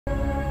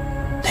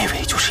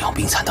就是养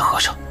病残的和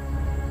尚。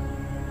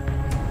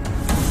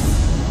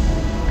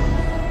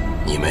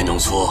你没弄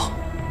错，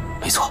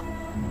没错，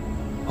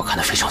我看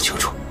得非常清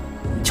楚，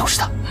就是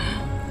他。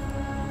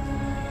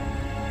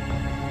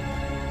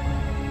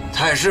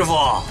太师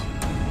傅，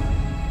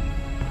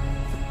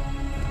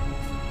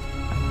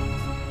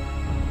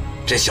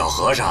这小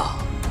和尚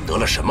得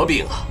了什么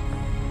病啊？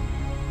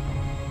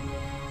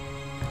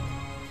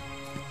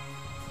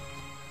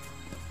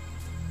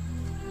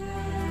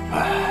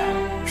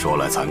说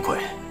来惭愧，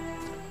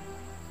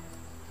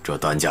这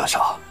担架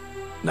上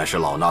乃是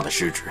老衲的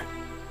师侄，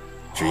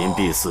只因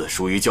避寺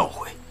疏于教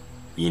诲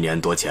，1年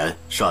多前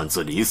擅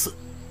自离寺，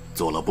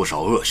做了不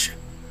少恶事。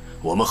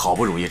我们好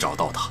不容易找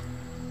到他，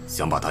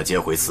想把他接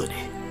回寺里。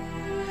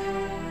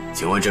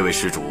请问这位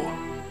施主，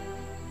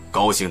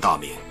高姓大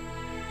名？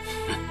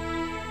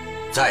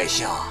在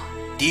下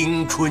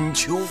丁春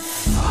秋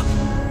啊，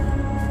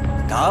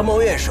达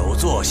摩院首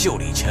座袖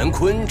里乾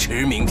坤，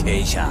驰名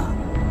天下。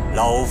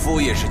老夫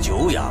也是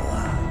久仰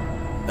啊。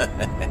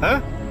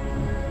哎，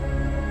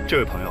这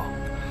位朋友，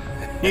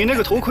你那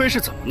个头盔是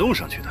怎么弄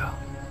上去的呀？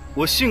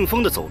我信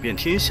封的走遍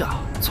天下，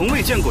从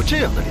未见过这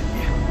样的脸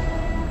面。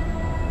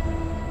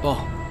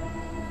哦，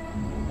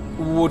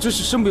我这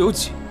是身不由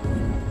己。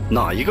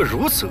哪一个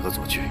如此恶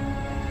作剧？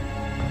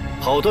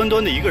好端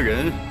端的一个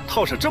人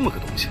套上这么个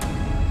东西，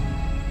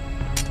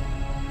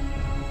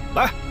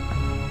来，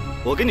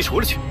我给你处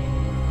理去。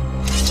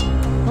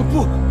啊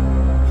不！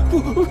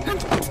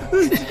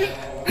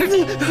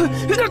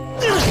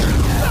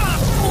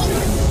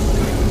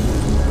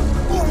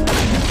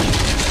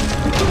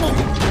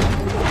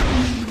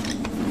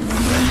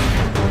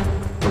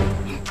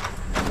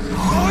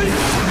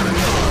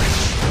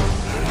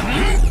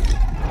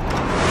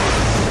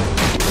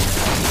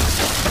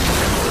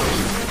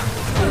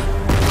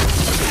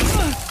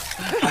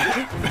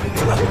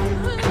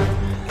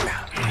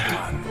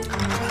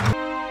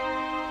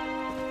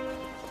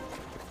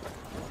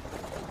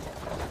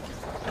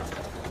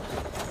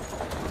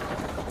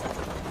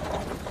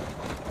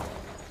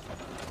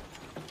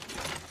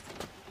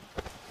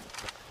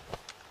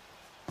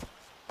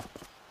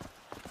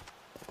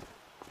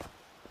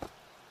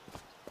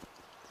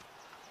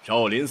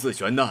少林寺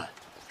悬难，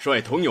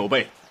率同有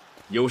备，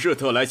有事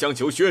特来相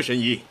求薛神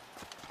医。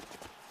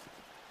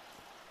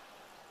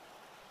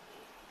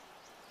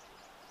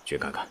去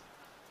看看。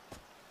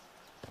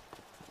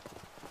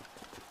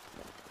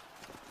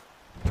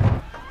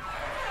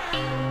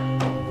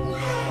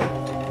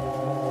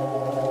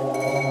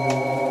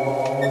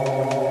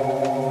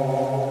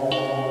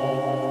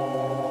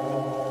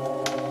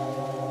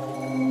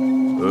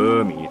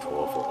阿弥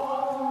陀佛。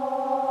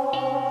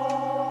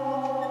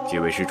几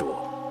位施主，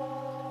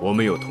我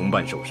们有同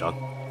伴受伤，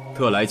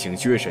特来请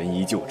薛神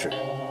医救治。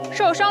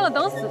受伤了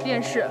等死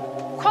便是，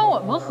宽我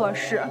们何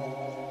事？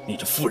你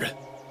这夫人，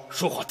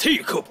说话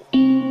忒刻薄。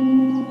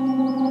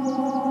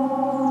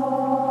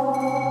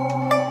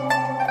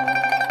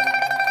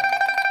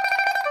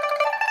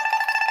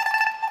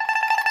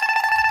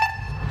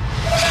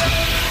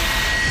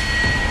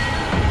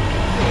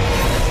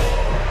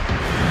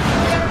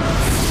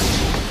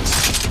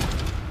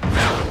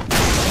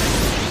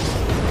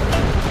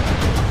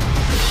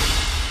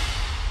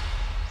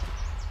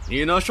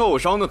你那受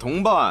伤的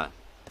同伴，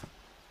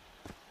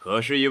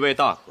可是一位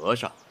大和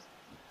尚。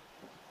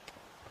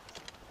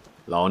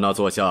老衲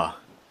座下，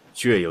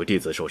确有弟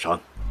子受伤。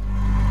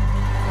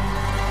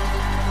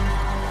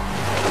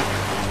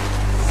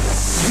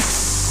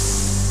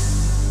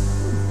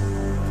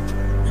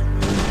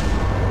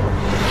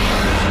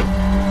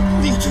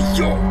你这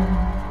妖！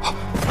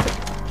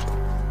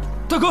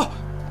大哥，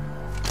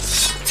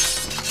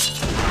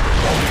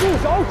住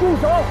手！住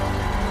手！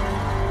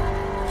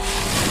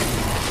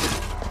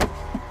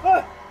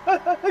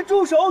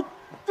住手！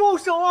住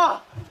手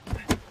啊！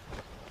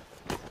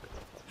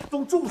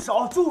都住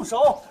手！住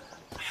手！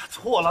哎呀，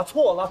错了！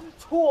错了！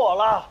错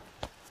了！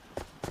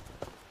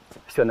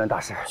宣南大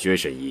师，薛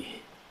神医，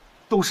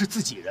都是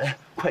自己人，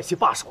快些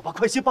罢手吧！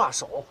快些罢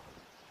手！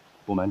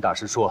不瞒大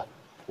师说，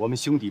我们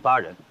兄弟8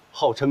人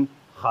号称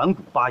函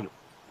谷8友，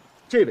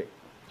这位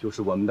就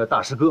是我们的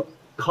大师哥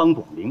康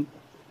广陵，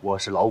我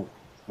是老五，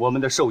我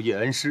们的授业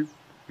恩师，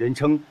人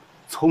称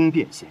聪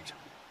辩先生。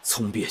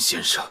聪辩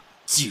先生，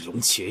继龙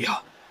茄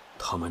呀！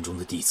他们中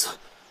的弟子，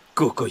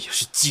个个也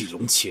是继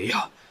龙茄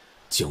呀，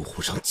江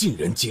湖上尽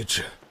人皆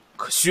知。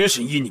可薛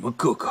神医你们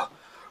个个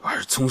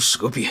耳聪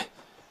舌辩，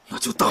那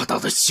就大大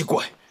的奇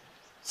怪。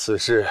此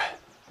事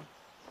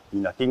与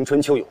那丁春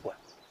秋有关。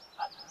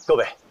各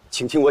位，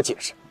请听我解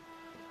释。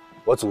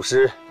我祖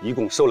师一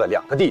共收了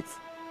2个弟子，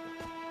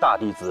大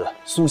弟子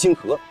苏星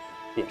河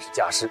便是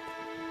家师，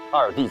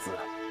二弟子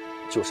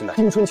就是那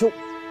丁春秋。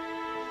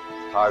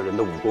他2人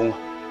的武功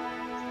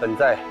本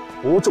在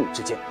伯仲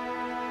之间。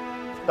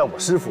但我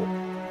师父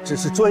只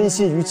是专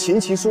心于琴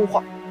棋书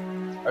画，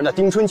而那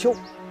丁春秋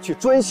却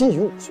专心于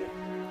武学。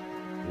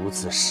如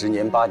此10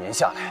年8年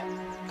下来，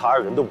他2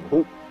人的武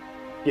功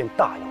便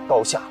大有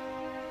高下。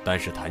单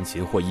是弹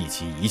琴或一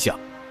棋一项，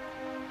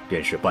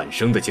便是半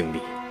生的精力。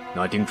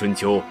那丁春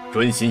秋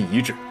专心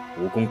一致，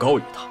武功高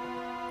于他，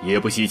也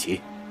不稀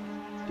奇。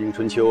丁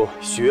春秋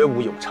学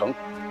武有成，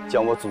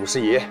将我祖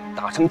师爷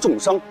打成重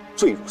伤，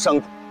坠入山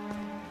谷。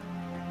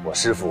我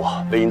师父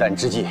危难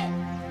之际，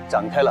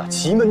展开了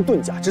奇门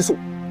遁甲之术，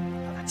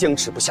让他僵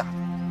持不下。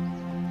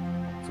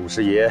祖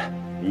师爷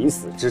临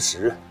死之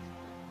时，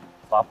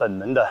把本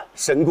门的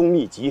神功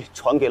秘籍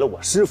传给了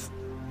我师父。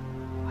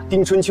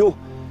丁春秋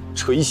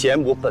垂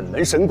涎我本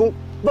门神功，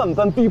万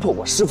般逼迫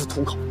我师父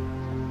吐口，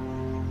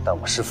但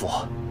我师父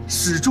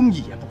始终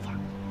一言不发。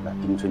那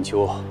丁春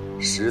秋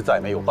实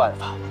在没有办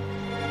法，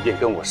便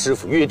跟我师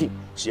父约定，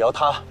只要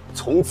他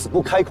从此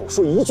不开口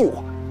说一句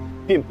话，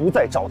便不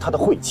再找他的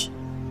晦气。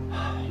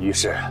于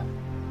是，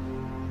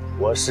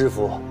我师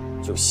父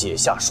就写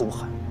下书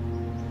函，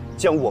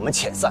将我们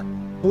遣散，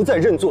不再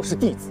认作是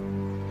弟子。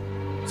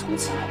从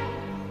此，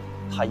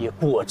他也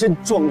果真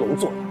装聋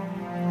作哑。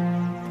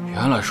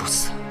原来如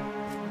此。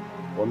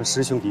我们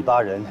师兄弟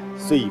8人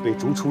虽已被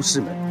逐出师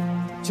门，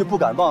却不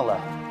敢忘了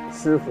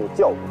师父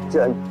教诲之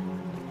恩，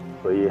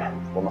所以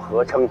我们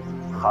合称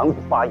函谷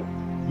8友，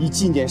以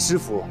纪念师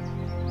父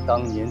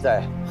当年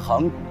在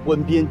函谷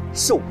关边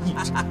受益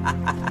者。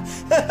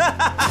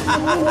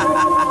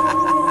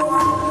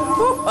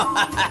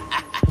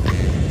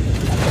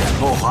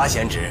木华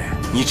贤侄，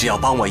你只要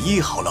帮我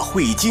医好了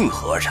慧净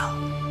和尚，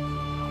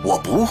我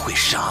不会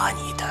杀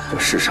你的。这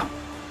世上，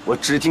我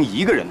只听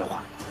一个人的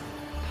话，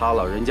他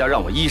老人家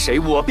让我医谁，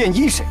我便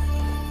医谁。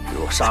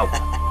若杀我，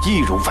易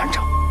如反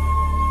掌；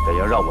但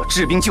要让我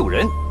治病救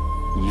人，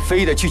你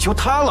非得去求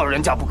他老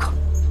人家不可。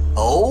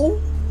哦，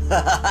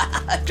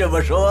这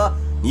么说，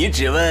你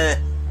只问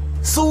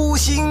苏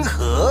星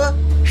河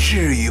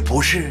是与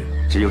不是？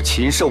只有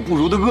禽兽不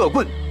如的恶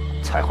棍，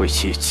才会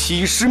起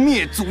欺师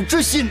灭祖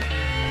之心。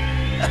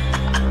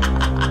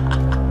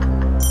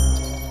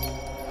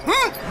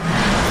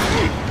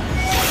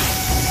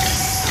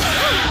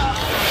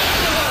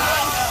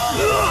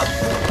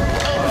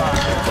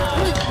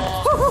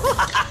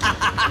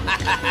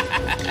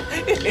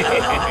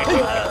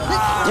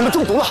你们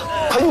中毒了，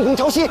快用功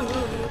调息！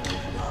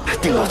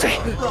丁老贼，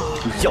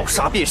你要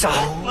杀便杀，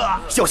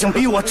要想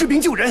逼我治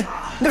病救人，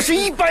那是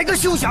100个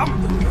休想！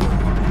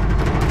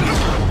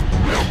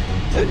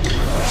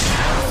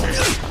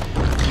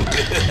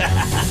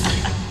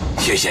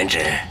薛贤侄，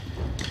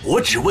我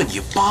只问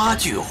你8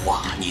句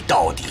话，你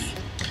到底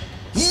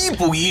依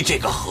不依这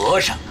个和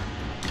尚？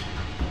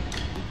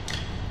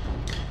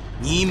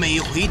你每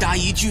回答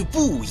一句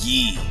不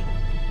依，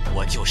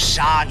我就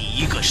杀你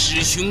一个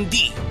师兄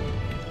弟。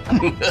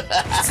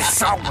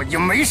杀我也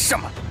没什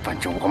么，反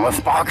正我们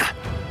8个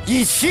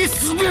一起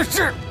死便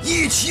是，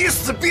一起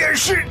死便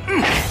是。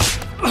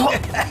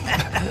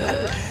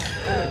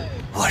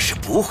我是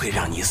不会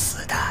让你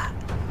死的，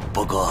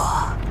不过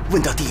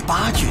问到第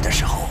8句的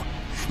时候，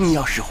你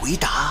要是回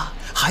答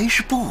还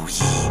是不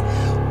依，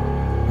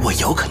我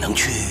有可能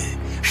去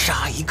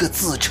杀一个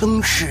自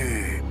称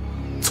是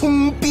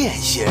聪辩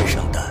先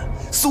生的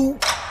苏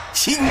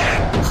星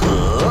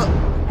河。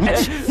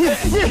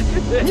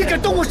你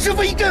敢动我师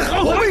父一根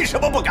毫？我为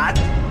什么不敢？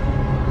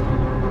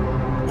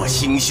我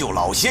星宿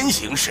老仙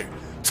行事，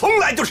从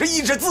来都是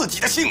依着自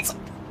己的性子。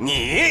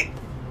你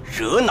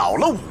惹恼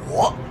了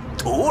我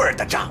徒儿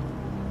的账，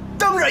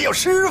当然要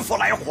师父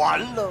来还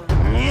了。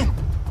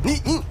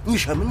你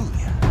什么你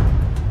呀？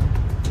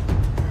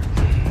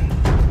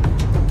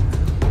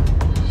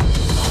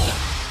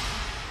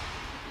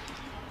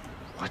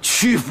我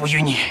屈服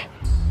于你。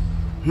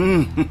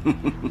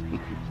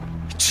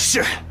只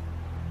是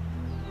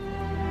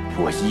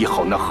我医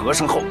好那和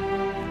尚后，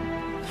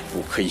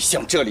不可以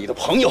向这里的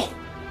朋友和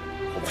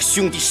我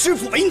兄弟师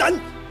父为难。